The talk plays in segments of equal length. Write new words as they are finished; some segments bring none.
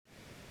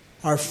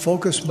Our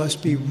focus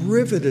must be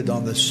riveted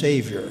on the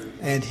Savior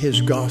and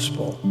His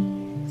gospel.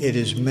 It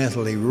is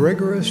mentally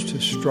rigorous to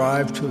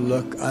strive to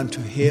look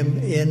unto Him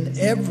in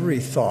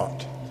every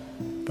thought.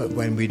 But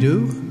when we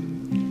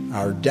do,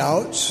 our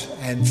doubts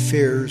and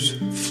fears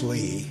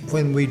flee.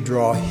 When we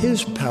draw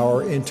His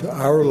power into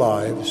our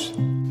lives,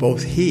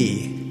 both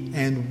He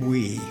and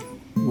we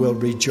will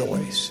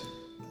rejoice.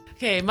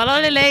 Okay,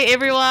 malolele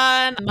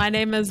everyone. My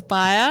name is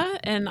Baya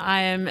and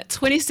I am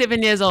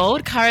 27 years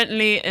old,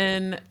 currently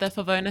in the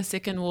Favona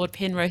Second Ward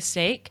Penrose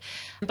Stake.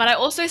 But I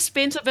also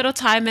spent a bit of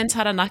time in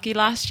Taranaki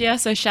last year,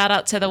 so shout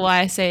out to the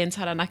YSA in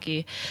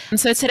Taranaki. And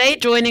so today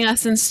joining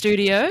us in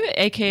studio,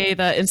 aka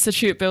the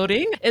Institute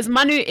building, is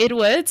Manu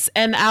Edwards,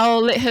 and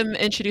I'll let him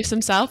introduce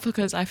himself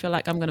because I feel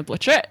like I'm going to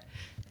butcher it.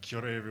 Kia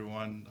ora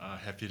everyone,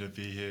 happy to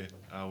be here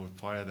with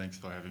Paya. Thanks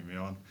for having me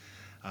on.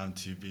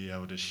 To be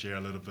able to share a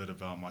little bit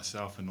about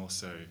myself and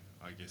also,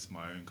 I guess,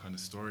 my own kind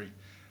of story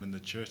in the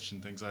church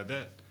and things like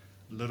that.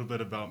 A little bit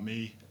about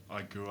me.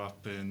 I grew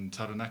up in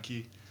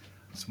Taranaki,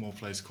 a small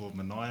place called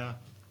Manaia.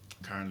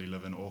 Currently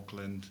live in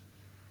Auckland.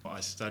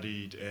 I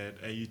studied at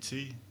AUT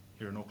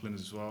here in Auckland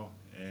as well,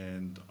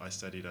 and I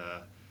studied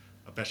a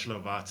Bachelor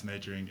of Arts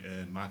majoring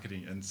in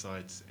Marketing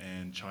Insights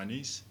and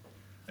Chinese.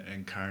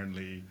 And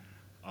currently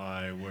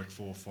I work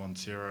for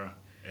Fonterra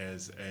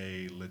as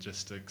a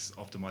logistics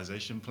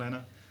optimization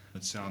planner.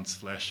 It sounds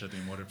flashier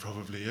than what it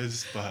probably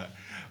is, but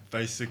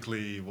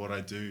basically what I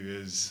do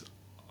is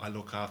I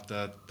look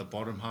after the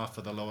bottom half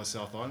of the Lower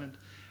South Island,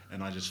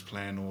 and I just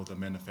plan all the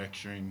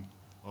manufacturing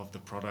of the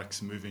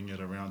products, moving it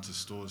around to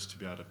stores to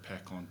be able to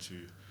pack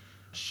onto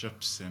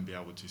ships and be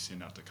able to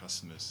send out to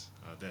customers.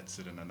 That's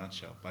it in a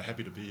nutshell, but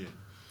happy to be here.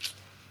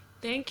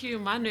 Thank you,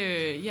 Manu.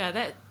 Yeah,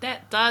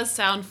 that does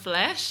sound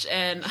flash,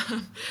 and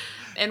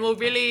we're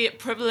really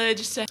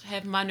privileged to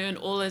have Manu and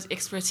all his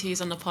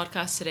expertise on the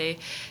podcast today.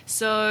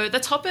 So the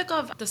topic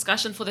of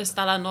discussion for this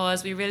Tala Noa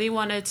is we really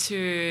wanted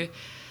to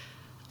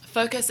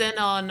focus in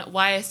on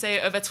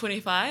YSA over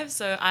 25.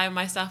 So I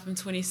myself am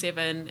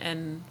 27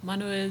 and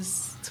Manu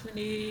is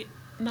 29?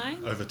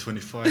 Over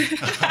 25.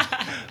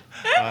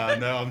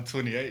 No, I'm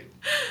 28.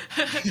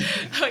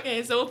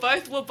 Okay, so we're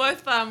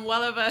both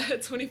well over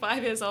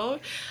 25 years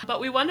old. But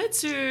we wanted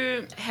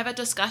to have a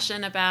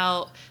discussion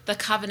about the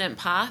covenant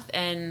path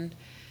and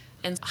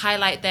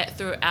highlight that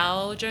through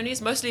our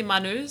journeys, mostly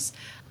Manu's,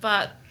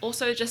 but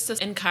also just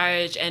to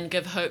encourage and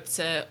give hope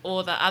to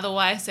all the other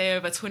YSA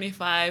over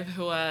 25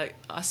 who are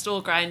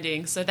still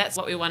grinding. So that's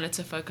what we wanted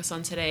to focus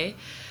on today.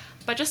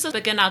 But just to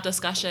begin our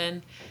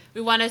discussion,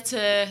 we wanted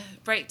to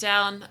break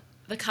down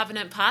the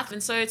covenant path.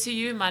 And so to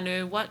you,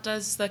 Manu, what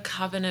does the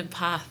covenant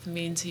path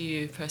mean to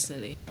you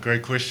personally?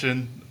 Great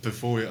question.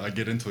 Before I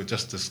get into it,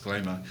 just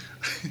disclaimer.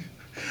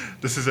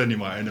 This is only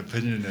my own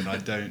opinion and I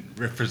don't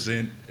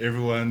represent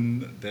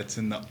everyone that's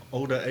in the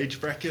older age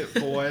bracket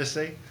for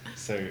YSA.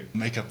 So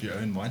make up your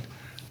own mind.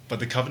 But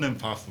the covenant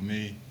path for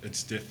me,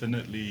 it's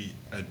definitely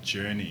a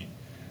journey.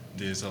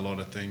 There's a lot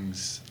of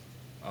things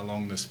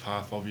along this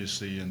path,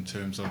 obviously, in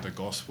terms of the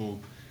gospel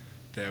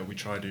that we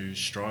try to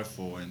strive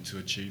for and to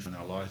achieve in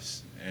our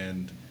lives.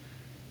 And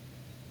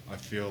I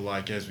feel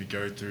like as we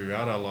go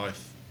throughout our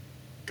life,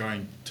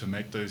 going to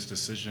make those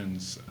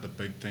decisions, the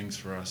big things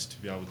for us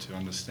to be able to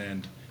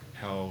understand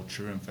how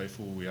true and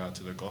faithful we are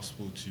to the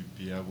gospel, to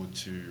be able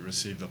to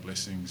receive the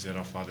blessings that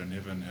our Father in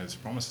heaven has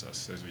promised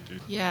us as we do.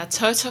 Yeah,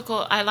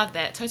 tautoko, I love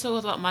that. Tautoko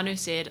with what Manu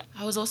said.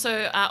 I was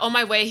also, on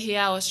my way here,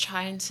 I was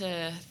trying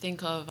to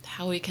think of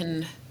how we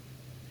can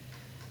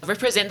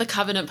represent the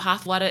covenant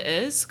path, what it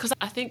is, because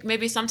I think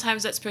maybe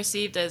sometimes it's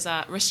perceived as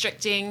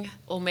restricting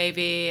or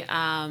maybe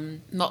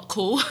not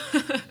cool.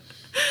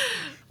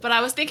 But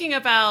I was thinking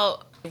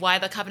about why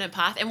the covenant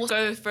path, and we'll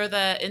go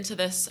further into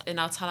this in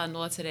our Tala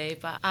Noa today,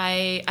 but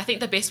I think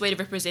the best way to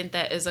represent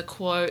that is a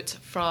quote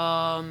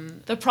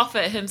from the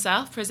prophet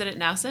himself, President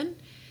Nelson.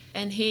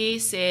 And he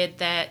said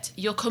that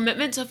your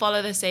commitment to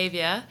follow the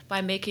Savior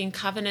by making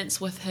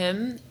covenants with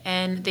him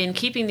and then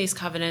keeping these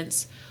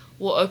covenants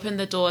will open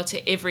the door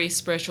to every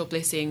spiritual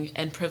blessing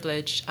and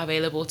privilege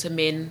available to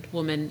men,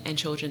 women, and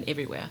children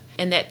everywhere.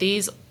 And that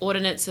these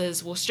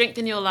ordinances will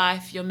strengthen your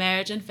life, your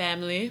marriage and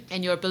family,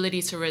 and your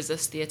ability to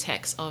resist the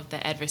attacks of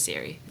the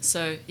adversary.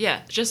 So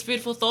yeah, just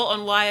beautiful thought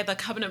on why the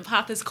covenant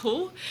path is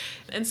cool.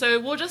 And so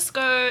we'll just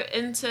go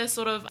into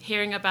sort of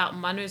hearing about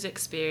Manu's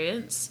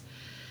experience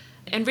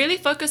and really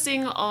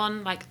focusing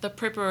on like the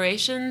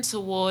preparation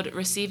toward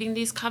receiving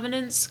these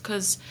covenants,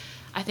 because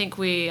I think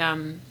we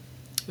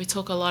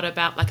talk a lot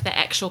about like the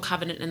actual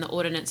covenant and the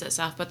ordinance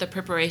itself, but the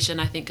preparation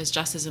I think is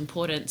just as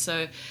important.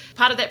 So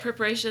part of that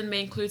preparation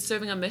may include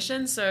serving a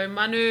mission. So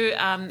Manu,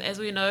 as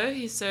we know,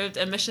 he served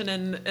a mission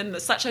in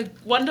such a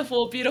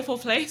wonderful, beautiful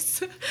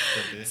place.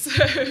 Okay. So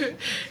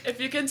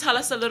if you can tell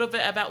us a little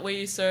bit about where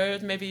you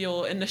served, maybe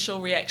your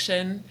initial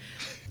reaction,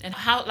 and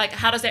how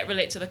does that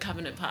relate to the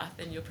covenant path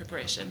in your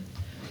preparation?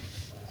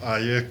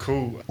 Yeah,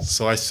 cool.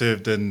 So I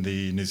served in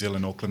the New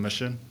Zealand Auckland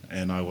mission,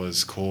 and I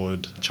was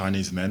called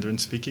Chinese Mandarin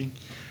speaking.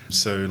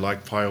 So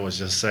like Paya was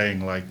just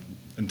saying, like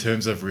in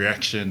terms of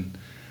reaction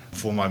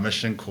for my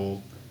mission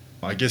call,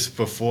 I guess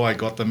before I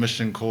got the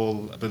mission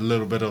call, a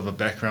little bit of a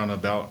background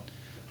about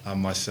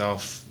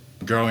myself.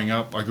 Growing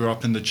up, I grew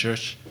up in the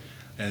church,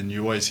 and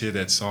you always hear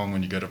that song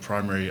when you go to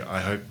primary, I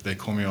hope they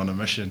call me on a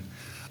mission.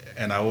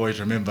 And I always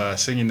remember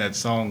singing that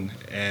song,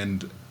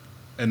 and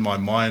in my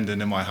mind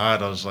and in my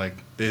heart, I was like,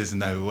 there's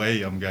no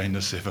way I'm going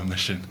to serve a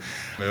mission.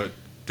 It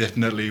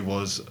definitely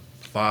was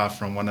far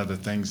from one of the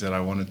things that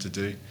I wanted to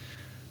do.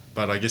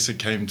 But I guess it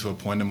came to a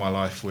point in my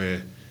life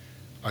where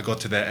I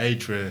got to that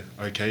age where,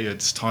 okay,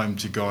 it's time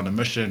to go on a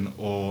mission,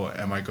 or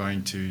am I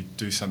going to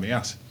do something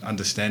else?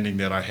 Understanding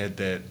that I had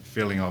that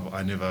feeling of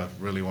I never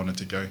really wanted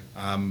to go.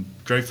 I'm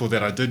grateful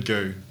that I did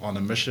go on a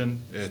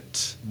mission.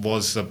 It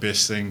was the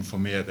best thing for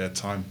me at that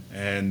time.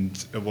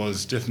 And it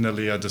was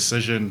definitely a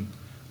decision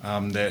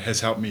that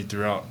has helped me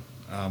throughout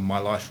my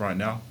life right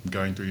now,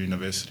 going through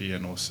university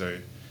and also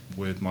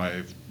with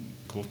my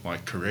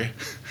career.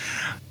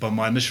 But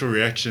my initial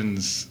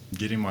reactions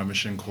getting my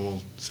mission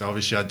call, so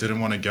obviously I didn't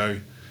want to go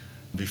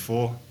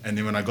before, and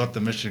then when I got the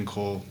mission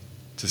call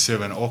to serve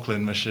an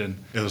Auckland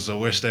mission, it was the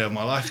worst day of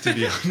my life, to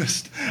be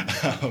honest.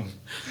 I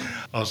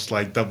was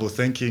like double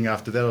thinking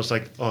after that. I was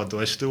like, oh,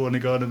 do I still want to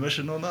go on a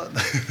mission or not?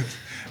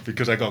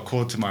 Because I got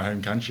called to my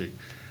home country.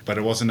 But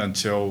it wasn't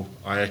until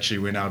I actually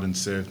went out and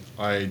served.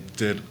 I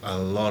did a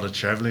lot of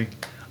traveling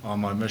on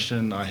my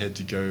mission. I had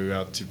to go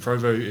out to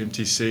Provo,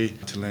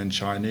 MTC, to learn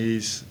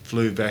Chinese,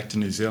 flew back to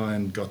New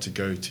Zealand, got to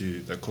go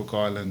to the Cook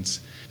Islands,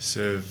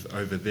 serve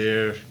over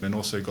there, and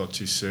also got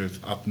to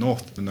serve up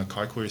north in the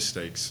Kaikoura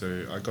Stakes.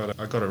 So I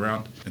got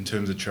around in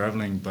terms of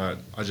traveling, but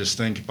I just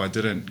think if I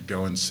didn't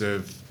go and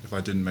serve, if I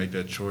didn't make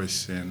that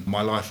choice, then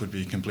my life would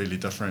be completely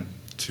different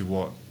to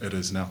what it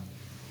is now.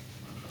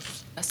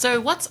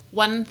 So what's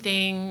one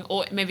thing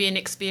or maybe an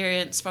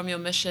experience from your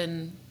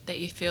mission that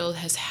you feel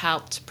has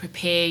helped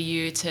prepare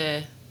you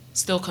to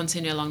still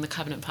continue along the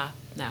covenant path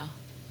now?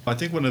 I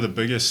think one of the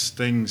biggest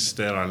things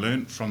that I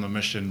learned from the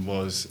mission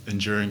was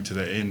enduring to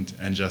the end,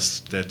 and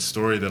just that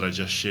story that I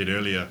just shared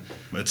earlier.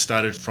 It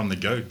started from the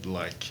go,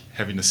 like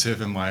having to serve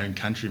in my own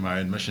country, my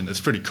own mission.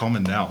 It's pretty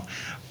common now,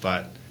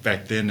 but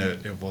back then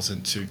it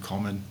wasn't too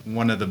common.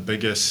 One of the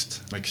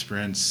biggest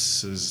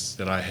experiences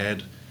that I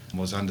had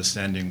was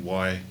understanding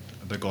why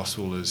the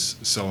gospel is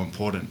so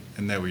important,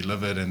 and that we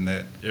live it, and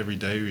that every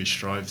day we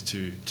strive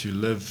to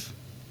live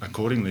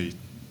accordingly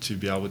to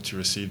be able to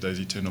receive those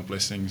eternal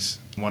blessings.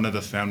 One of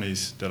the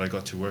families that I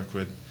got to work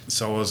with,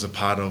 so I was a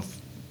part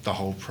of the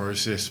whole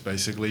process,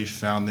 basically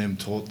found them,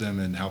 taught them,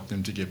 and helped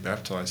them to get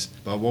baptized.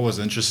 But what was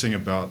interesting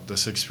about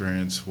this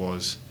experience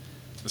was,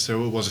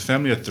 so it was a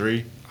family of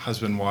 3,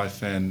 husband,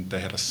 wife, and they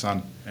had a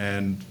son.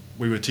 And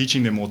we were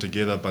teaching them all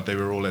together, but they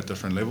were all at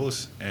different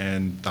levels.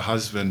 And the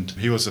husband,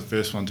 he was the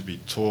first one to be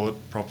taught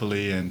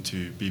properly and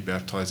to be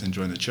baptized and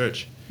join the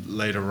church.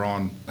 Later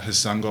on, his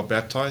son got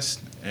baptized,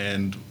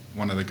 and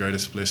one of the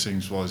greatest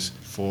blessings was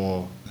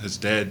for his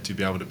dad to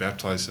be able to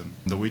baptize him.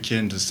 The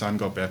weekend his son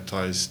got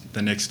baptized,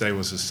 the next day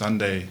was his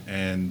Sunday,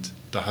 and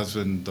the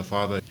husband, the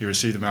father, he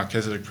received the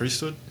Melchizedek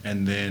priesthood.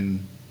 And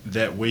then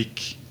that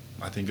week,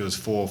 I think it was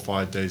 4 or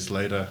 5 days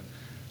later,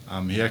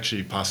 he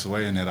actually passed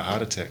away and had a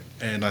heart attack.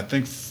 And I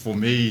think for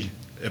me,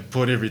 it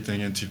put everything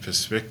into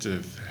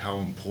perspective, how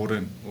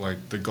important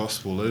like the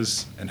gospel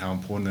is and how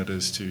important it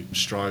is to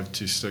strive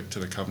to stick to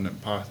the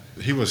covenant path.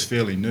 He was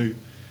fairly new,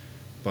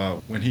 but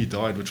when he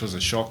died, which was a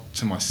shock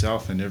to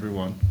myself and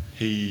everyone,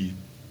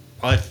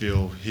 I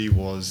feel he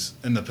was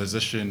in the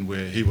position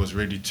where he was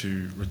ready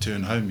to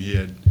return home. He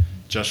had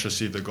just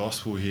received the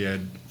gospel, he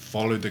had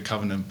followed the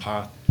covenant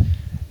path,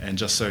 and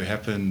just so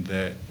happened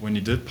that when he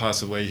did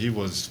pass away, he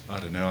was, I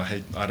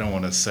don't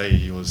want to say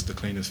he was the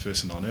cleanest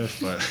person on earth,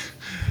 but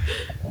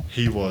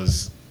he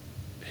was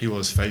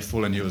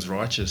faithful and he was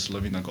righteous,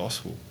 living the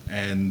gospel.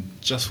 And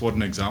just what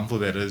an example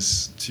that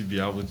is to be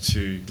able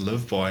to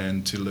live by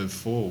and to live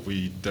for.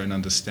 We don't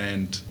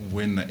understand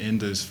when the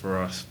end is for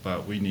us,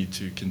 but we need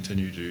to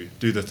continue to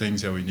do the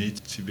things that we need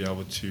to be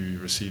able to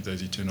receive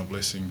those eternal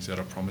blessings that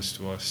are promised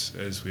to us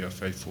as we are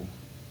faithful.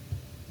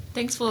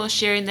 Thanks for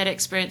sharing that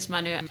experience,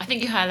 Manu. I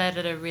think you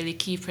highlighted a really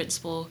key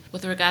principle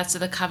with regards to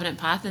the covenant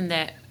path, and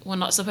that we're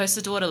not supposed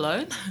to do it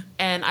alone.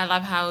 And I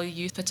love how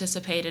you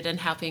participated in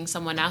helping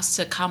someone else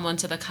to come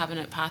onto the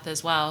covenant path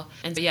as well.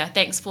 And yeah,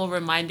 thanks for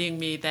reminding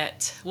me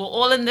that we're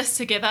all in this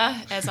together,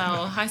 as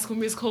our High School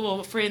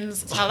Musical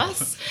friends tell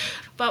us.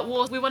 But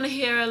we want to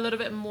hear a little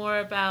bit more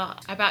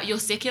about your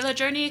secular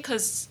journey,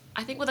 because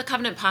I think with the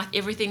covenant path,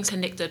 everything's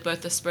connected,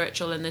 both the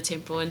spiritual and the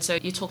temporal. And so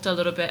you talked a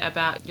little bit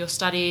about your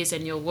studies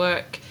and your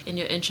work in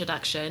your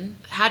introduction.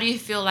 How do you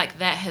feel like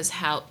that has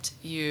helped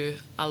you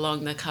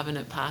along the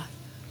covenant path?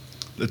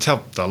 It's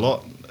helped a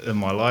lot in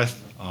my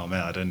life. Oh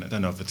man, I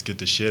don't know if it's good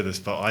to share this,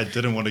 but I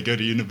didn't want to go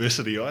to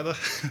university either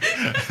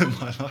in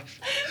my life.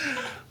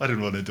 I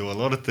didn't want to do a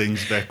lot of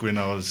things back when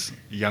I was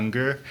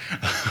younger.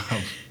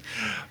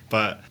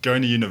 But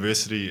going to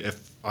university,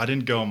 if I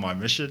didn't go on my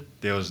mission.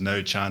 There was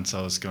no chance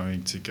I was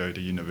going to go to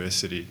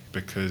university,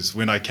 because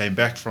when I came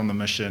back from the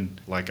mission,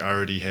 like, I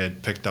already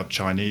had picked up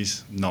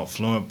Chinese, not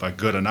fluent, but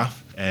good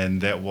enough.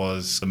 And that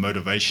was the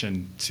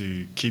motivation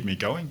to keep me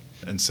going.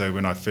 And so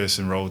when I first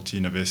enrolled to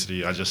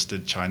university, I just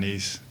did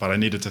Chinese, but I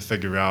needed to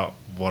figure out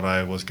what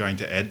I was going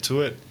to add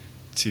to it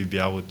to be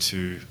able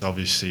to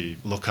obviously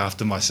look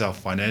after myself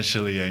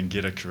financially and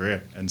get a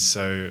career. And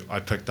so I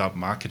picked up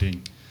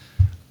marketing.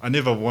 I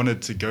never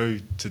wanted to go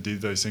to do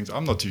those things.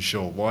 I'm not too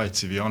sure why,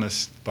 to be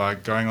honest,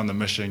 but going on the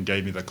mission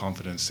gave me the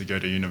confidence to go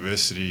to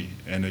university,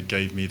 and it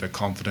gave me the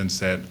confidence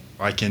that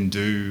I can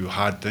do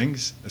hard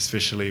things,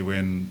 especially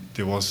when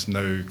there was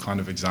no kind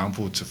of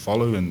example to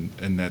follow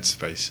in that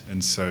space.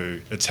 And so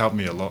it's helped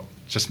me a lot.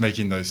 Just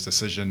making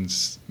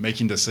decisions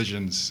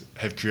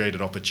have created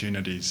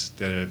opportunities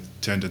that have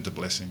turned into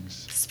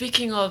blessings.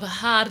 Speaking of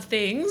hard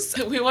things,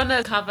 we want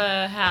to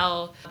cover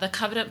how the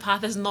covenant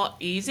path is not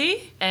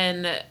easy,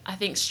 and I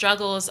think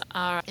struggles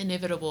are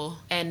inevitable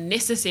and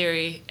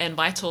necessary and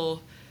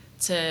vital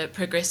to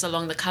progress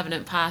along the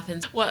covenant path.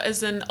 And what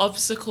is an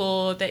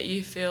obstacle that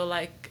you feel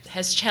like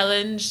has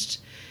challenged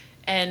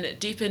and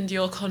deepened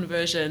your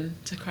conversion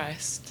to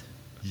Christ?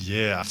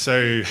 Yeah,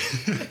 so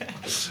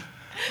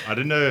I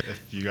don't know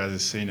if you guys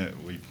have seen it.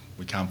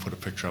 We can't put a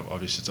picture up,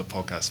 obviously it's a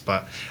podcast,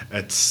 but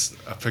it's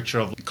a picture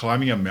of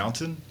climbing a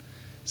mountain.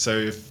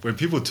 So when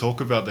people talk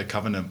about the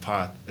covenant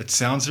path, it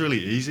sounds really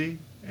easy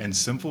and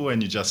simple,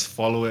 and you just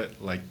follow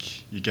it.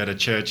 Like, you go to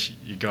church,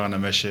 you go on a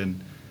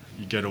mission,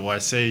 you go to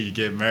YC, you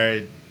get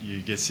married,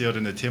 you get sealed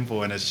in the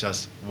temple, and it's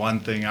just one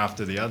thing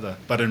after the other.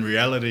 But in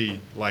reality,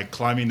 like,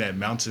 climbing that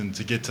mountain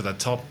to get to the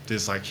top,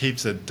 there's like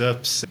heaps of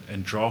dips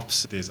and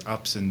drops, there's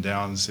ups and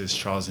downs, there's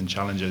trials and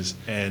challenges.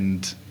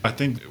 And I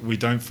think we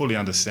don't fully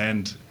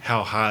understand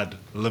how hard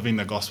living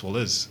the gospel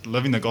is.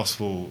 Living the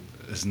gospel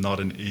is not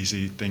an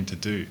easy thing to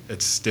do.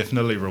 It's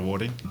definitely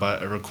rewarding,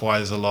 but it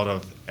requires a lot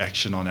of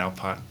action on our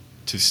part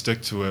to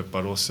stick to it,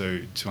 but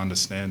also to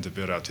understand, to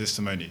build our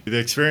testimony. The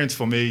experience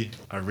for me,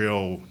 a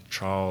real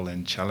trial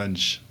and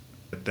challenge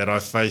that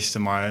I've faced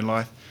in my own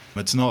life.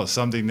 It's not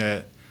something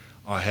that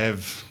I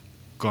have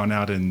gone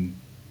out and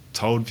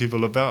told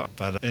people about,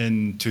 but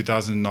in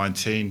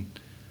 2019,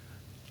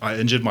 I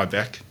injured my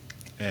back,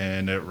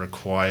 and it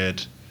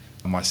required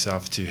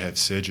myself to have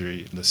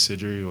surgery. The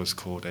surgery was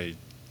called a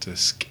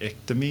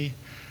discectomy,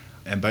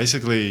 and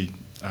basically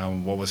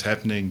what was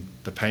happening,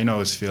 the pain I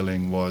was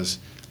feeling was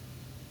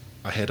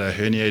I had a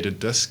herniated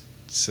disc.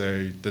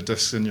 So the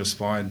disc in your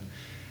spine,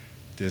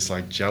 there's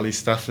like jelly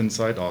stuff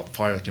inside. Oh,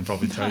 Pi can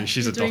probably tell you.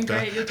 She's a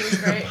doctor. You're doing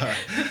great.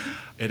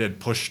 It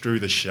had pushed through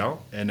the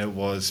shell, and it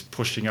was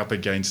pushing up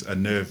against a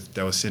nerve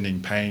that was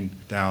sending pain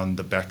down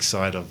the back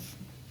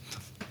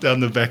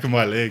of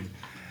my leg.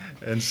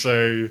 And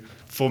so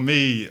for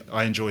me,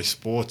 I enjoy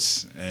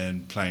sports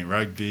and playing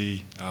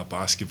rugby,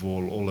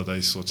 basketball, all of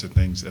those sorts of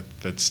things. If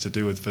it's to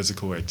do with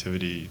physical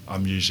activity,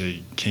 I'm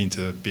usually keen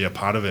to be a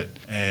part of it.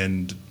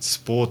 And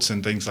sports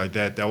and things like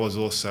that, that was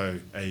also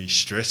a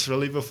stress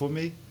reliever for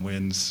me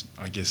when,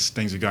 I guess,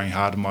 things are going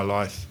hard in my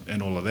life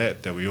and all of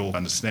that we all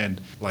understand.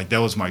 Like, that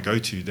was my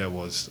go-to. That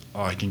was,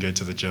 I can go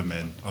to the gym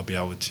and I'll be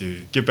able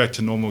to get back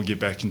to normal, get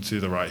back into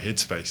the right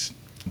headspace.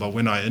 But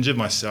when I injured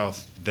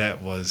myself, that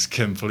was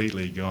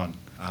completely gone.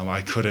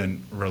 I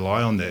couldn't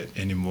rely on that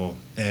anymore.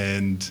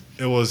 And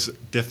it was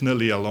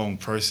definitely a long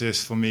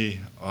process for me.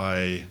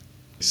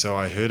 So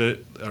I heard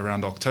it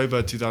around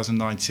October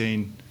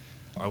 2019.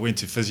 I went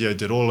to physio,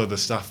 did all of the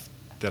stuff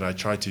that I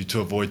tried to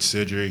avoid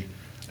surgery.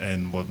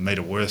 And what made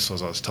it worse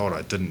was I was told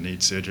I didn't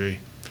need surgery,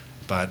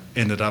 but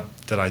ended up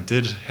that I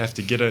did have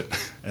to get it.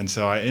 And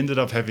so I ended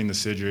up having the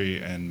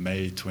surgery in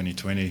May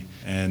 2020.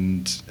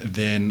 And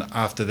then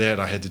after that,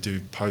 I had to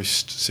do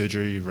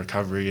post-surgery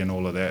recovery and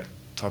all of that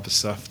type of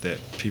stuff that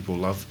people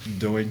love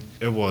doing.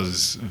 It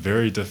was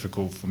very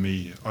difficult for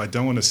me. I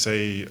don't want to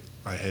say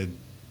I had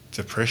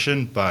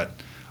depression, but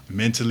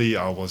mentally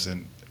I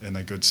wasn't in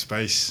a good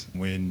space.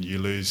 When you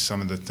lose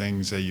some of the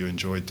things that you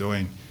enjoy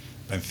doing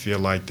and feel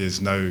like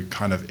there's no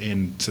kind of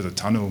end to the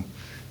tunnel,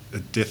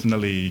 it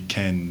definitely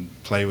can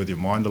play with your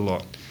mind a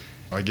lot.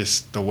 I guess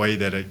the way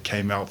that it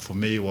came out for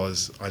me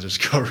was I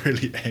just got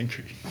really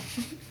angry.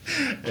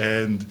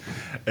 And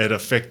it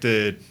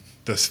affected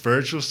the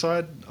spiritual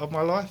side of my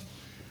life.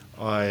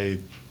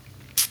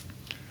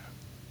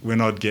 When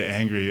I'd get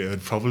angry, it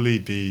would probably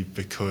be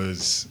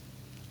because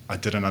I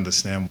didn't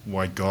understand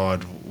why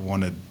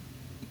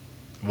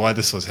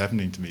this was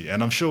happening to me.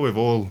 And I'm sure we've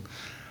all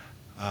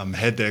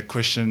had that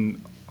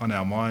question on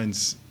our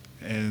minds.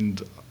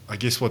 And I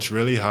guess what's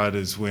really hard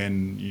is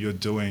when you're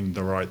doing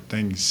the right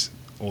things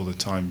all the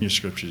time. Your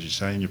scriptures, you're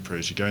saying your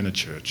prayers, you're going to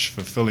church,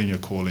 fulfilling your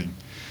calling,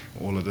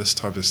 all of this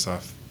type of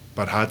stuff.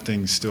 But hard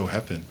things still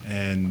happen.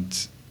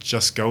 And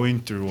just going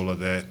through all of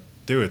that,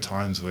 there were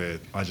times where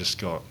I just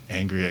got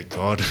angry at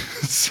God,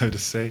 so to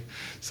say.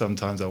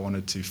 Sometimes I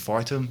wanted to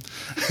fight him.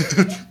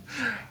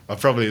 I'd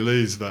probably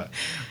lose, but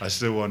I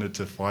still wanted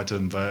to fight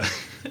him. But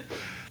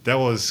that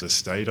was the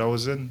state I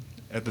was in.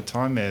 at the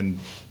time, and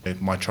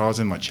my trials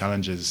and my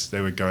challenges,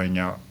 they were going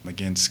out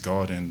against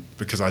God, and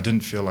because I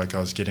didn't feel like I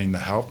was getting the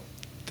help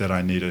that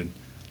I needed.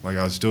 Like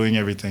I was doing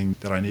everything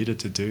that I needed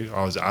to do.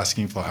 I was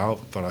asking for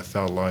help, but I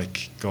felt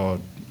like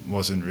God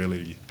wasn't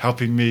really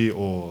helping me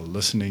or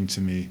listening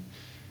to me.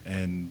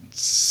 And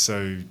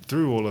so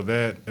through all of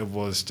that, it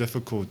was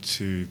difficult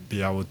to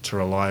be able to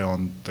rely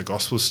on the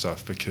gospel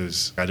stuff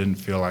because I didn't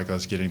feel like I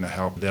was getting the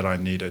help that I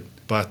needed.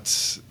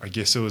 But I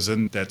guess it was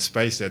in that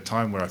space, that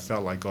time where I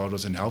felt like God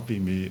wasn't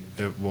helping me.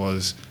 It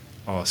was,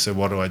 so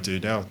what do I do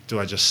now? Do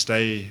I just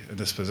stay in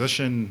this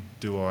position?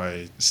 Do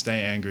I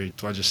stay angry?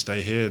 Do I just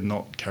stay here and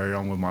not carry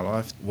on with my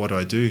life? What do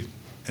I do?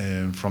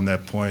 And from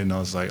that point, I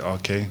was like,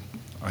 okay,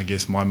 I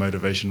guess my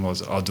motivation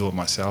was I'll do it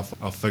myself.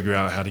 I'll figure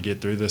out how to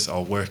get through this.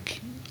 I'll work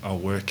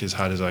as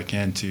hard as I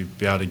can to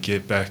be able to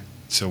get back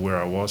to where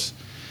I was.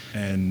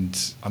 And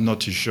I'm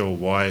not too sure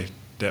why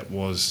that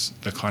was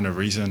the kind of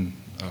reason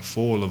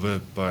for all of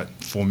it, but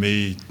for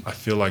me, I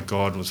feel like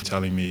God was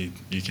telling me,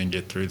 you can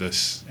get through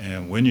this,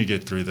 and when you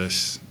get through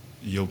this,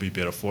 you'll be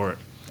better for it.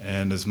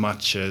 And as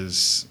much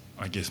as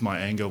I guess my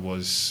anger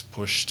was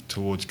pushed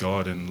towards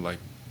God and like,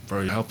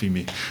 bro, helping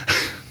me,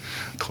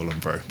 call him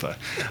bro, but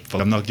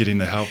I'm not getting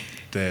the help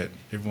that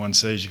everyone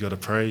says. You got to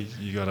pray,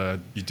 you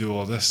do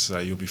all this,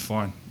 you'll be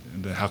fine.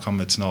 And how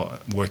come it's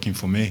not working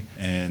for me?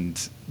 And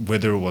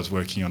whether it was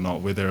working or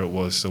not, whether it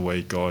was the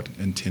way God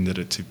intended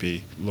it to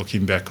be,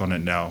 looking back on it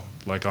now,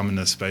 like I'm in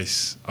a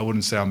space, I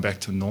wouldn't say I'm back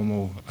to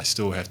normal. I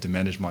still have to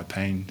manage my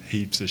pain,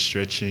 heaps of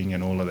stretching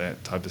and all of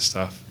that type of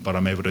stuff. But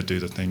I'm able to do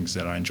the things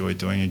that I enjoy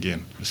doing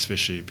again,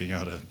 especially being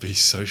able to be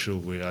social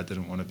where I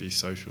didn't want to be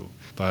social.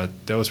 But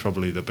that was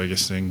probably the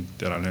biggest thing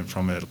that I learned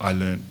from it. I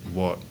learned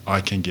what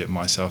I can get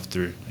myself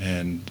through.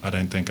 And I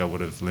don't think I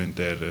would have learned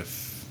that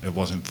if it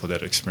wasn't for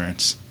that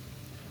experience.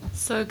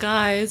 So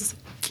guys,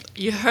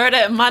 you heard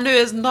it, Manu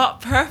is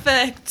not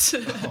perfect.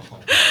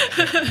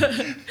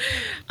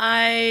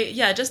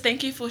 Just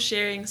thank you for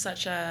sharing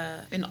such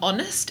an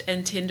honest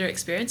and tender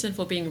experience and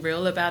for being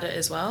real about it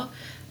as well.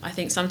 I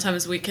think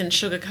sometimes we can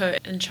sugarcoat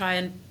and try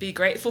and be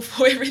grateful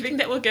for everything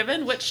that we're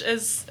given, which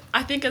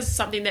I think is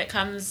something that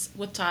comes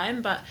with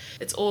time, but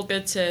it's all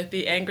good to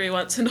be angry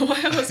once in a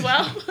while as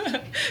well.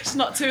 It's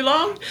not too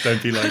long.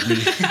 Don't be like me.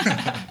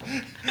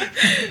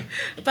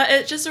 But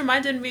it just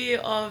reminded me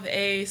of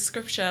a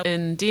scripture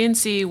in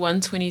D&C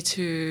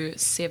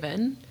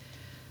 122:7.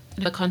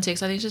 In the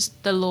context, I think it's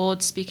just the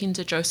Lord speaking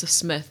to Joseph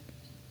Smith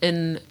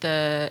in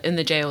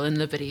the jail in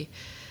Liberty.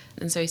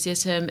 And so he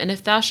says to him, "And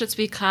if thou shouldst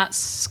be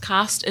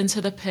cast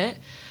into the pit,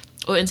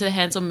 or into the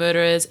hands of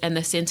murderers, and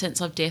the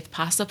sentence of death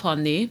pass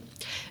upon thee,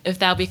 if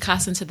thou be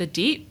cast into the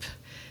deep,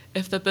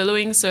 if the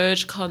billowing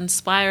surge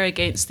conspire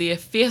against thee,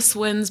 if fierce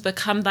winds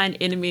become thine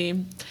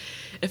enemy,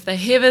 if the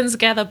heavens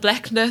gather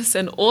blackness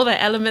and all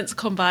the elements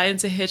combine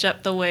to hedge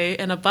up the way,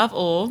 and above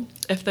all,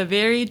 if the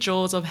very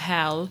jaws of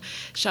hell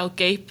shall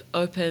gape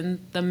open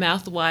the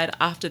mouth wide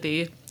after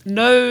thee,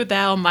 know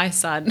thou, my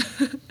son,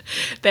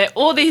 that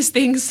all these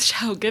things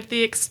shall give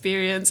thee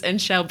experience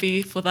and shall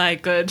be for thy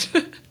good."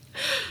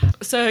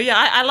 So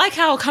yeah, I like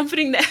how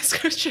comforting that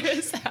scripture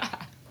is.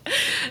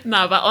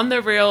 No, but on the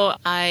real,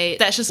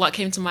 that's just what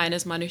came to mind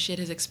as Manu shared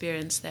his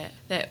experience,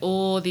 that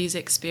all these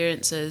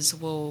experiences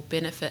will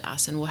benefit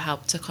us and will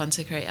help to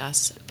consecrate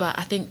us. But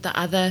I think the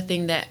other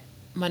thing that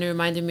Manu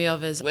reminded me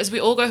of is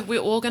we're all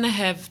going to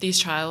have these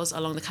trials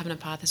along the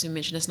covenant path, as we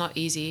mentioned. It's not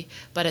easy,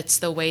 but it's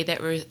the way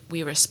that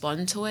we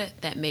respond to it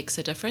that makes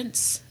a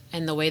difference,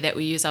 and the way that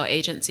we use our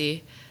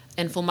agency.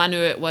 And for Manu,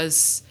 it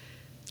was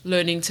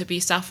learning to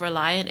be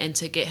self-reliant and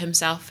to get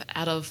himself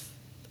out of,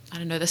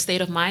 the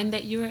state of mind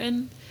that you were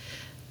in.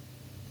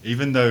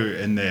 Even though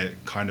in that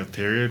kind of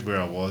period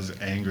where I was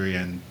angry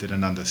and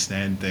didn't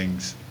understand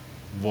things,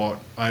 what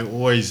I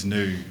always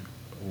knew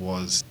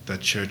was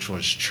that church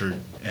was true,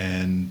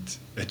 and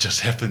it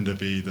just happened to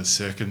be the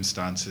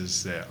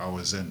circumstances that I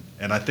was in.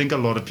 And I think a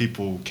lot of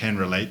people can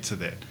relate to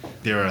that.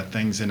 There are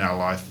things in our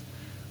life,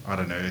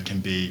 it can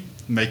be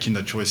making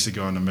the choice to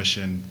go on a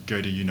mission,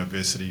 go to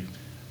university,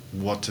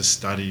 what to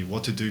study,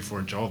 what to do for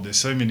a job. There's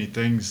so many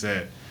things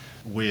that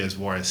we as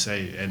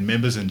YSA and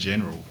members in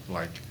general,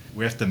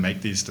 we have to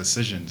make these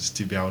decisions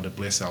to be able to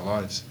bless our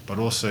lives, but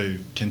also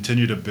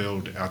continue to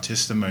build our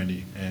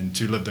testimony and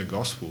to live the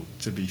gospel,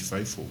 to be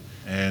faithful.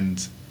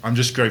 And I'm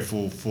just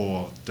grateful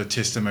for the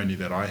testimony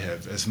that I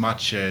have, as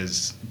much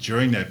as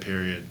during that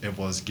period it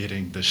was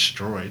getting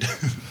destroyed.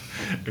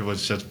 It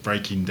was just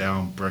breaking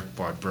down brick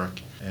by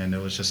brick, and it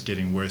was just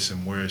getting worse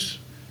and worse.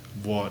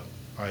 What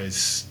I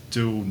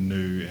still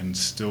knew and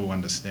still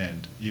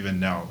understand,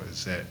 even now,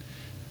 is that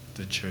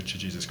the Church of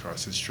Jesus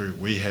Christ is true.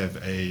 We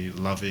have a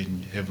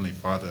loving Heavenly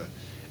Father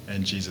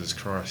in Jesus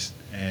Christ,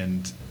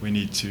 and we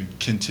need to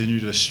continue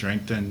to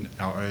strengthen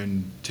our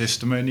own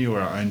testimony or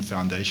our own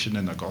foundation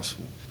in the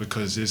gospel,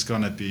 because there's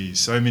going to be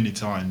so many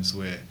times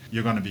where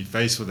you're going to be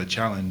faced with a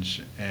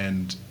challenge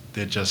and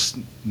they're just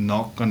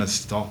not going to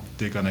stop.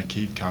 They're going to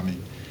keep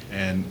coming.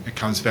 And it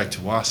comes back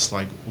to us,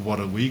 what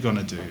are we going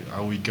to do?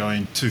 Are we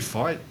going to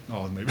fight?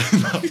 Oh, maybe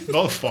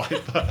not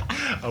fight, but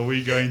are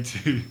we going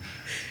to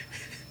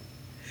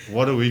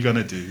what are we going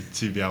to do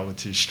to be able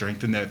to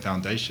strengthen that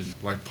foundation?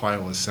 Like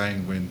Paia was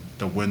saying, when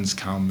the winds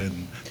come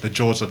and the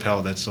jaws of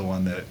hell, that's the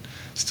one that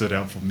stood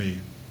out for me.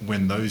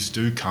 When those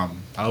do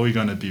come, are we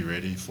going to be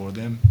ready for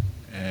them?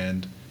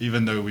 And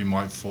even though we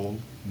might fall,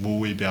 will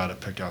we be able to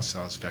pick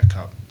ourselves back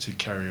up to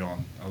carry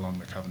on along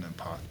the covenant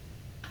path?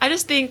 I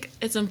just think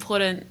it's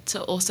important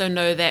to also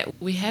know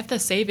that we have the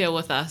Savior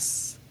with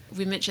us.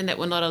 We mentioned that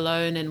we're not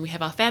alone, and we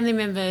have our family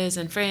members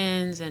and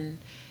friends and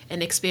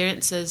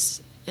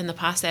experiences in the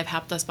past that have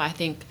helped us, but I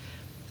think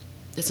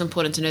it's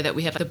important to know that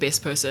we have the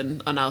best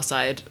person on our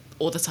side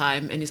all the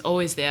time, and he's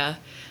always there.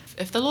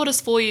 If the Lord is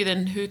for you,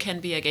 then who can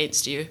be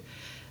against you?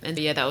 And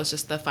yeah, that was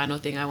just the final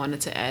thing I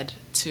wanted to add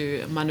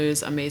to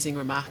Manu's amazing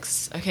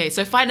remarks. Okay,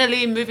 so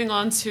finally moving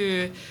on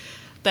to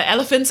the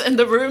elephants in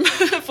the room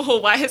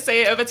for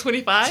YSA over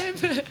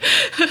 25.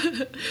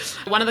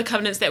 One of the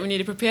covenants that we need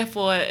to prepare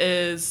for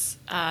is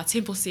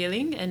temple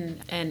sealing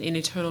and in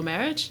eternal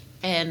marriage.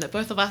 And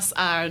both of us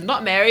are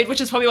not married,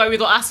 which is probably why we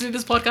got asked to do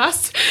this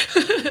podcast.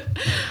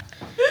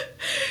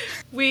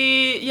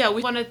 We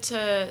wanted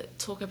to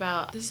talk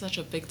about, this is such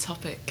a big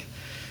topic.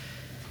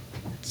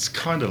 It's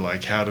kind of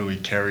like, how do we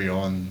carry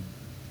on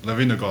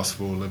living the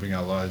gospel, living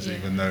our lives,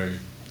 even though,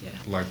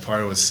 like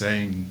Paia was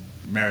saying,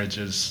 marriage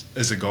is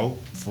a goal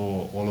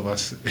for all of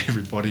us,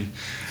 everybody.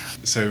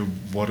 So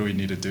what do we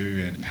need to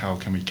do, and how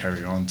can we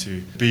carry on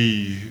to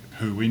be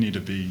who we need to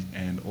be,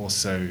 and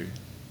also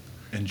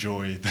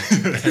enjoy that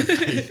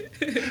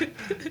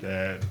faith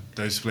that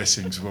those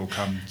blessings will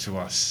come to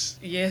us?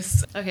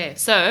 Yes. Okay,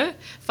 so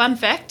fun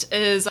fact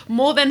is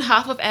more than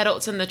half of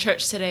adults in the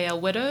church today are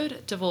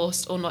widowed,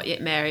 divorced, or not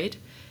yet married,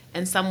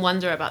 and some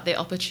wonder about their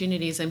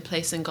opportunities in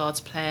place in God's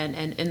plan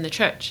and in the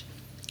church.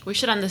 We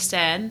should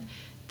understand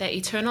that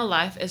eternal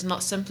life is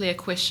not simply a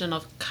question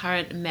of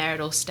current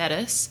marital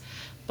status,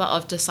 but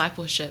of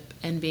discipleship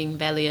and being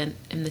valiant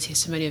in the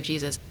testimony of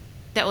Jesus.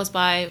 That was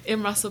by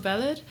M. Russell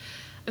Ballard.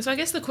 And so I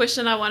guess the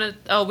question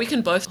we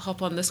can both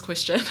hop on this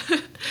question,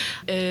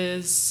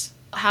 is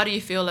how do you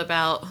feel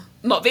about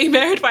not being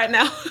married right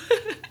now?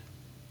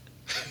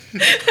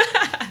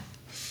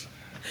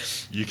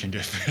 You can go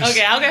first.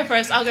 Okay, I'll go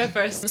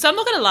first. So I'm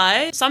not going to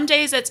lie. Some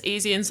days it's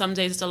easy and some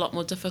days it's a lot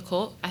more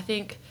difficult.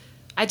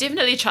 I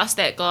definitely trust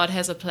that God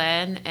has a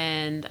plan,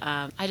 and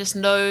I just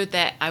know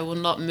that I will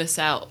not miss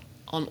out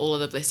on all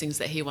of the blessings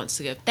that he wants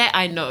to give. That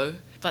I know.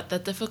 But the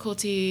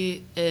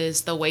difficulty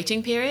is the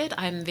waiting period.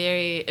 I'm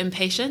very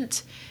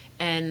impatient,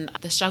 and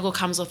the struggle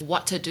comes of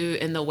what to do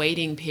in the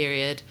waiting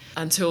period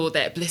until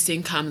that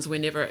blessing comes,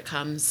 whenever it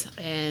comes.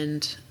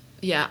 And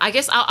yeah, I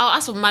guess I'll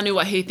ask Manu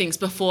what he thinks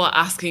before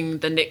asking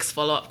the next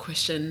follow-up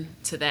question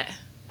to that.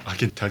 I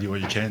can tell you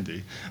what you can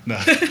do.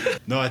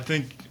 No, I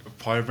think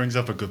Paia brings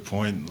up a good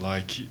point.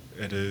 Like,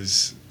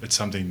 it's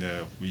something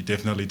that we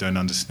definitely don't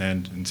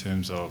understand in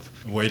terms of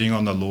waiting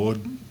on the Lord,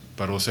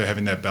 but also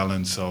having that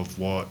balance of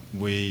what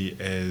we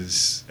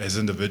as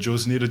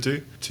individuals need to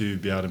do to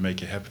be able to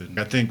make it happen.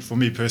 I think for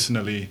me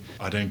personally,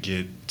 I don't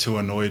get too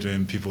annoyed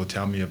when people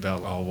tell me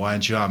about, why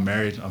aren't you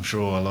married? I'm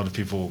sure a lot of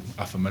people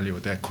are familiar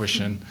with that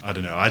question. I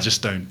don't know, I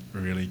just don't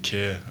really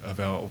care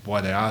about why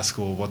they ask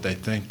or what they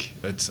think.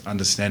 It's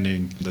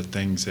understanding the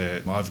things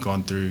that I've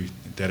gone through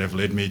that have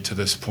led me to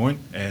this point,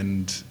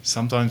 and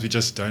sometimes we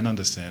just don't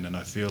understand, and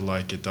I feel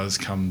like it does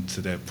come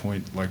to that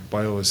point, like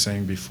Paia was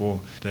saying before,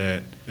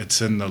 that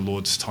it's in the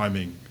Lord's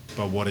timing,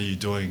 but what are you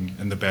doing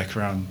in the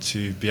background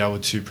to be able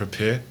to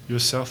prepare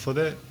yourself for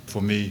that?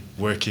 For me,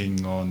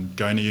 working on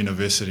going to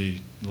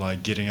university,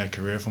 like getting a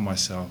career for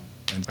myself,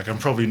 and like I'm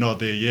probably not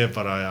there yet,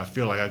 but I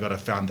feel like I got a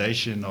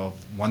foundation of,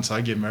 once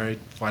I get married,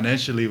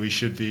 financially we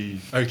should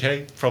be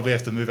okay. Probably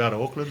have to move out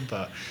of Auckland,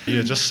 but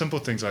yeah, just simple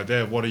things like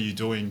that. What are you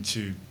doing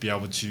to be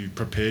able to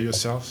prepare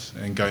yourself?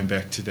 And going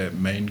back to that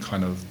main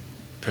kind of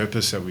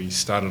purpose that we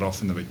started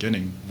off in the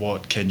beginning,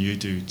 what can you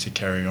do to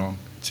carry on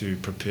to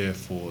prepare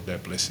for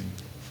that blessing?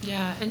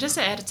 Yeah, and just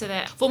to add to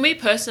that, for me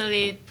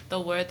personally,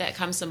 the word that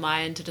comes to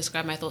mind to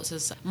describe my thoughts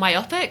is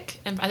myopic.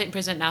 And I think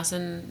President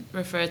Nelson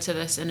referred to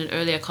this in an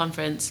earlier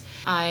conference.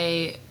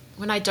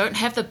 When I don't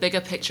have the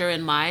bigger picture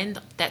in mind,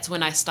 that's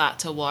when I start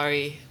to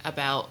worry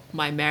about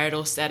my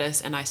marital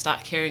status and I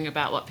start caring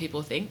about what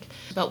people think.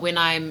 But when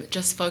I'm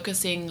just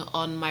focusing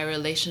on my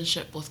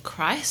relationship with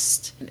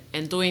Christ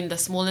and doing the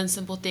small and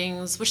simple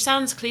things, which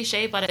sounds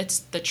cliche, but it's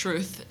the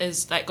truth,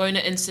 is like going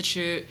to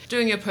institute,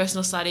 doing your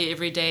personal study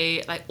every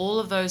day, like all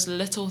of those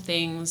little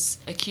things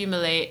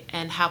accumulate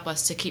and help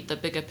us to keep the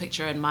bigger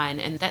picture in mind.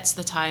 And that's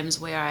the times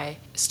where I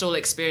still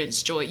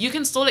experience joy. You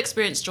can still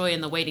experience joy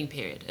in the waiting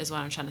period, is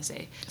what I'm trying to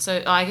say.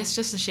 So I guess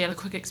just to share a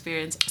quick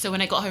experience. So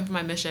when I got home from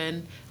my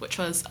mission, which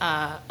was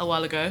a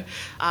while ago,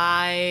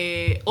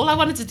 all I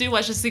wanted to do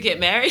was just to get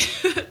married.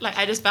 Like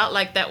I just felt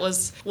like that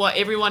was what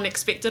everyone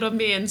expected of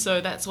me, and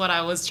so that's what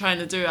I was trying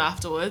to do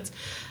afterwards.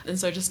 And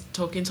so just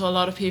talking to a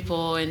lot of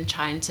people and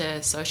trying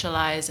to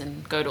socialize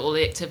and go to all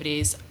the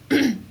activities.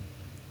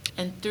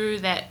 And through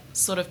that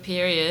sort of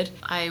period,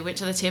 I went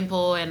to the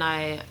temple and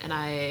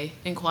I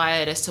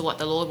inquired as to what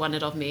the Lord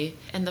wanted of me.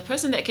 And the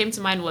person that came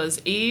to mind was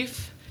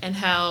Eve. and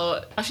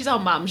how she's our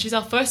mum, she's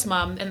our first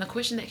mum. And the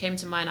question that came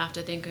to mind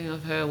after thinking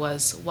of her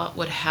was, what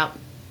would help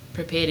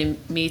prepare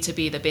me to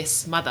be the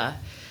best mother?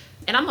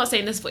 And I'm not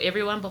saying this for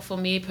everyone, but for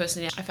me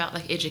personally, I felt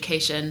like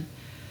education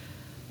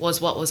was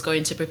what was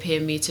going to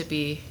prepare me to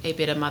be a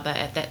better mother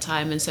at that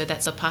time. And so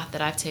that's a path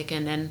that I've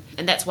taken,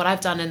 and that's what I've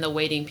done in the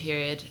waiting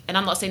period. And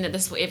I'm not saying that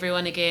this is for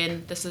everyone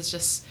again. This is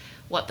just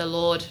what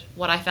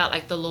I felt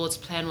like the Lord's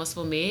plan was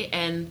for me.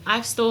 And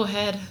I've still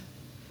had,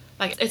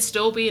 it's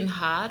still been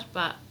hard,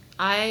 but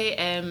I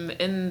am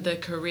in the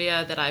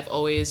career that I've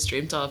always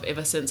dreamed of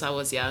ever since I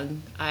was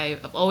young.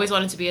 I've always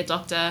wanted to be a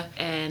doctor,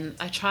 and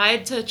I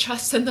tried to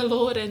trust in the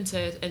Lord and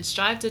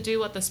strive to do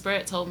what the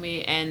Spirit told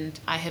me, and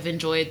I have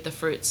enjoyed the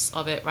fruits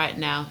of it right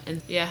now.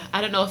 And yeah, I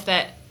don't know if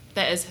that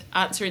is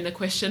answering the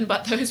question,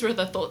 but those were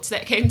the thoughts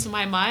that came to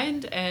my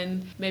mind,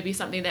 and maybe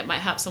something that might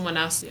help someone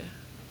else.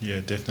 Yeah,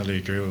 definitely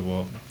agree with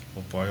what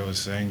Boya was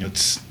saying.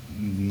 It's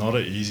not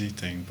an easy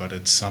thing, but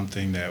it's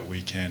something that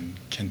we can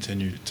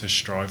continue to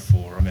strive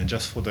for. I mean,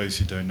 just for those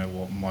who don't know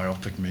what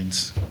myopic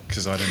means,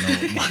 because I don't know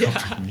what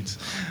myopic means.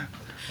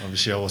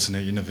 Obviously, I wasn't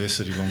at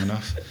university long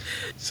enough.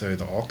 So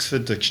the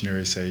Oxford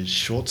Dictionary says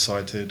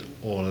short-sighted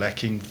or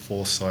lacking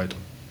foresight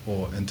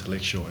or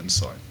intellectual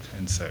insight.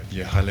 And so,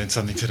 yeah, I learned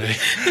something today.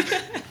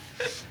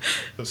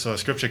 So a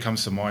scripture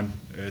comes to mind.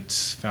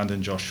 It's found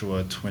in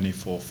Joshua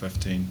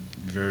 24:15.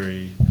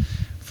 Very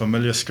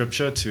familiar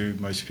scripture to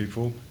most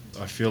people.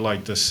 I feel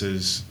like this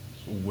is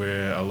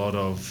where a lot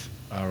of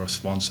our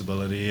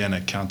responsibility and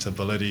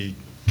accountability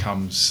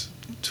comes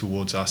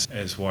towards us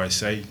as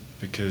YSA,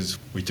 because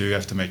we do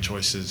have to make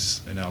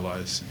choices in our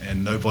lives,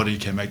 and nobody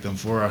can make them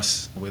for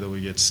us. Whether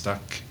we get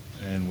stuck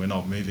and we're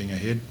not moving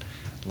ahead,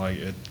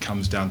 it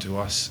comes down to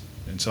us.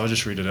 And so I'll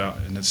just read it out,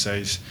 and it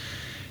says,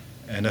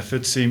 "And if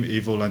it seem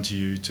evil unto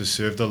you to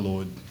serve the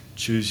Lord,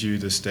 choose you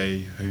this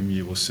day whom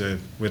ye will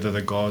serve, whether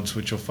the gods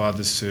which your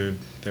fathers served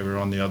that were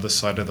on the other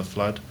side of the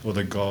flood, or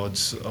the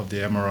gods of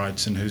the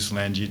Amorites in whose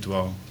land ye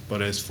dwell.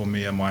 But as for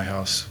me and my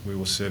house, we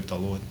will serve the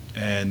Lord."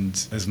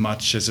 And as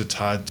much as it's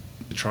hard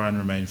to try and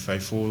remain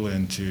faithful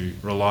and to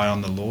rely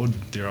on the Lord,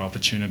 there are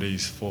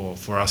opportunities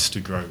for us to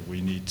grow.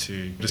 We need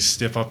to just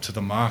step up to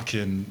the mark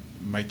and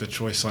make the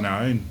choice on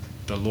our own.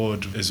 The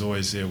Lord is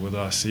always there with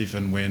us,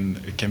 even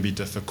when it can be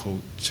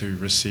difficult to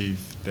receive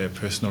that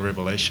personal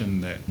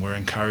revelation, that we're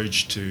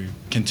encouraged to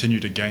continue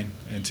to gain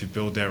and to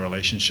build that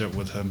relationship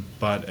with Him.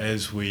 But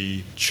as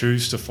we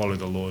choose to follow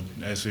the Lord,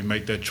 as we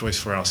make that choice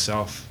for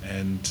ourselves,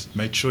 and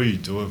make sure you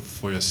do it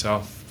for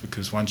yourself,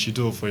 because once you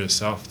do it for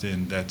yourself,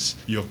 then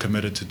you're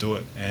committed to do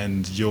it,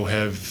 and you'll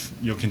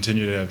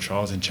continue to have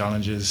trials and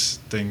challenges.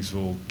 Things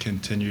will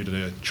continue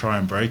to try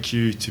and break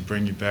you, to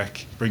bring you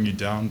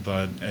down.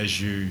 But as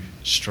you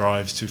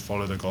strive to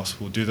follow the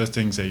gospel, do the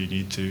things that you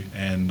need to,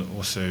 and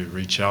also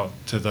reach out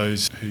to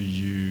those who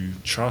you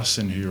trust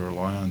and who you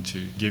rely on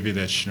to give you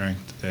that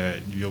strength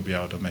that you'll be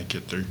able to make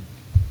it through.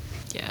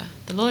 Yeah,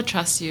 the Lord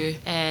trusts you,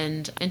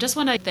 and just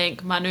want to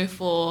thank Manu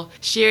for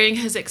sharing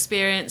his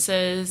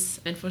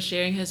experiences and for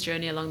sharing his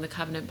journey along the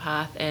covenant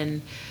path,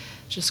 and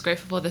just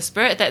grateful for the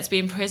Spirit that's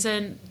been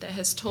present, that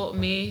has taught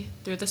me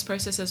through this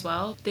process as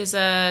well. There's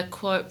a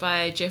quote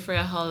by Jeffrey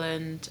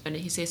Holland, and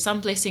he says, "Some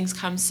blessings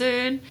come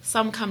soon,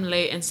 some come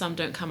late, and some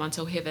don't come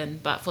until heaven.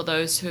 But for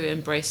those who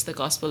embrace the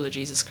gospel of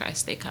Jesus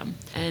Christ, they come."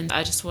 And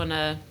I just want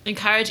to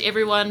encourage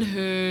everyone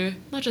who,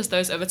 not just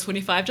those over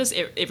 25, just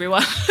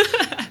everyone.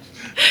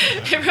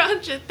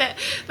 Everyone, that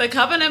the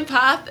covenant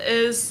path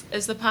is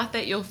the path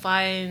that you'll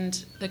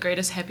find the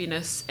greatest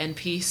happiness and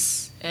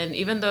peace. And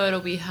even though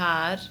it'll be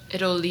hard,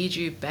 it'll lead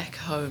you back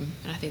home.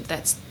 And I think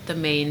that's the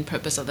main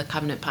purpose of the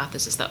covenant path.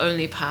 Is it's the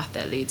only path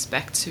that leads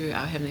back to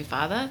our Heavenly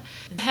Father.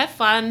 And have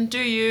fun, do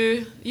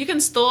you. You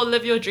can still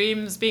live your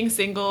dreams being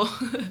single.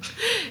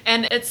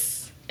 and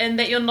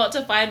that you're not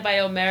defined by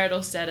your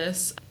marital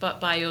status,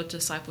 but by your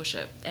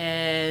discipleship.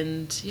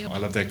 And yeah. I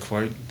love that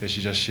quote that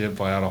she just shared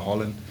by Ada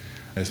Holland.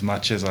 As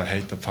much as I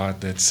hate the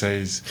part that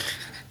says,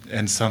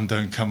 "And some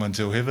don't come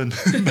until heaven."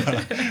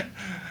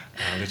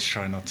 Let's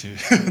try not to.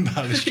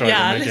 Let's try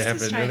to make it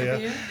happen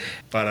earlier.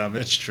 But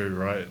it's true,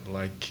 right?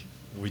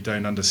 We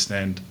don't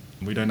understand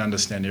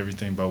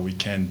everything, but we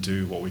can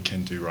do what we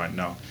can do right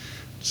now.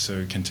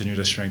 So continue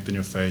to strengthen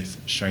your faith,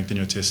 strengthen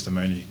your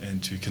testimony,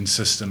 and to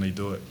consistently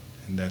do it.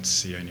 And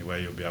that's the only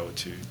way you'll be able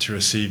to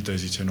receive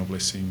those eternal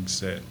blessings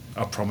that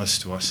are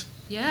promised to us.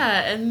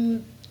 Yeah,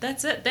 and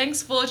that's it.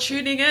 Thanks for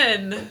tuning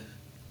in.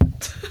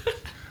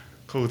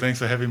 Cool, thanks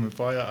for having me,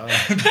 Boya.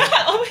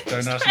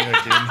 Don't ask me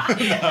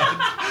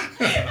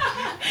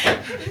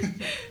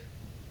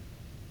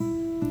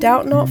again.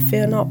 Doubt Not,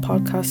 Fear Not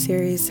podcast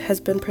series has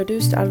been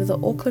produced out of the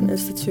Auckland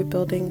Institute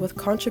building with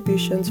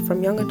contributions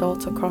from young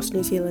adults across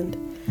New Zealand.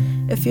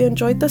 If you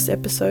enjoyed this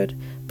episode,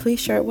 please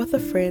share it with a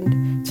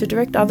friend, to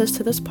direct others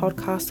to this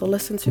podcast or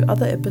listen to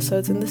other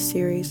episodes in this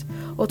series,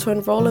 or to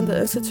enroll in the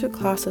Institute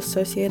class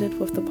associated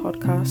with the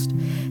podcast.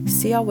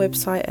 See our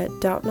website at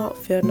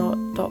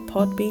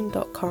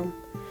doubtnotfearnot.podbean.com.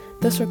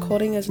 This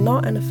recording is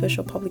not an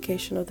official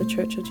publication of the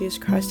Church of Jesus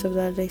Christ of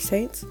Latter-day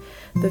Saints.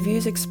 The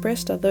views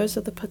expressed are those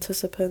of the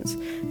participants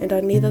and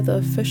are neither the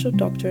official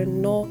doctrine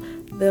nor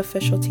the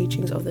official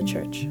teachings of the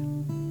Church.